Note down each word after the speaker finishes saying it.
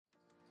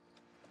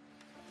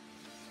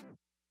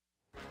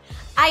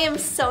I am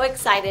so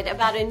excited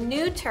about a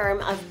new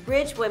term of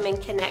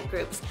BridgeWomen Connect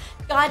groups.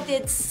 God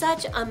did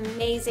such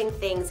amazing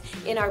things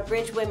in our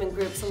BridgeWomen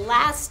groups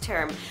last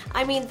term.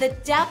 I mean, the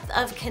depth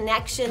of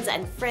connections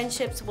and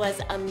friendships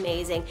was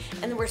amazing,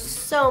 and there were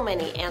so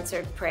many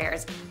answered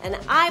prayers. And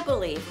I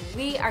believe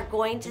we are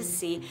going to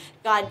see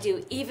God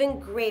do even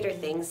greater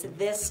things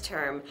this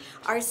term.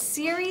 Our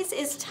series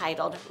is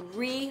titled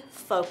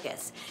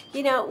Refocus.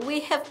 You know, we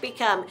have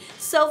become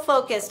so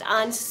focused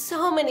on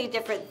so many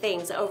different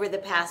things over the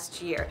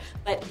past year,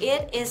 but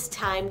it is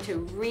time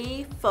to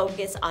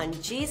refocus on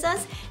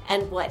Jesus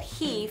and what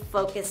He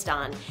focused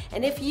on.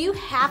 And if you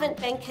haven't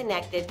been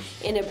connected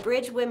in a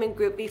BridgeWomen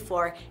group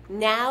before,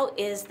 now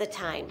is the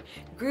time.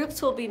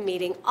 Groups will be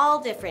meeting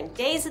all different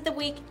days of the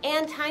week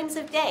and times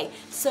of day.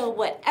 So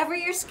whatever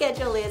your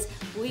schedule is,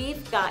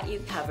 we've got you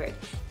covered.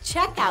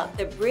 Check out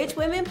the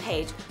BridgeWomen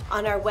page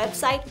on our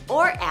website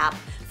or app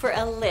for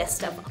a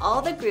list of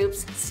all the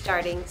groups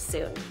starting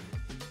soon.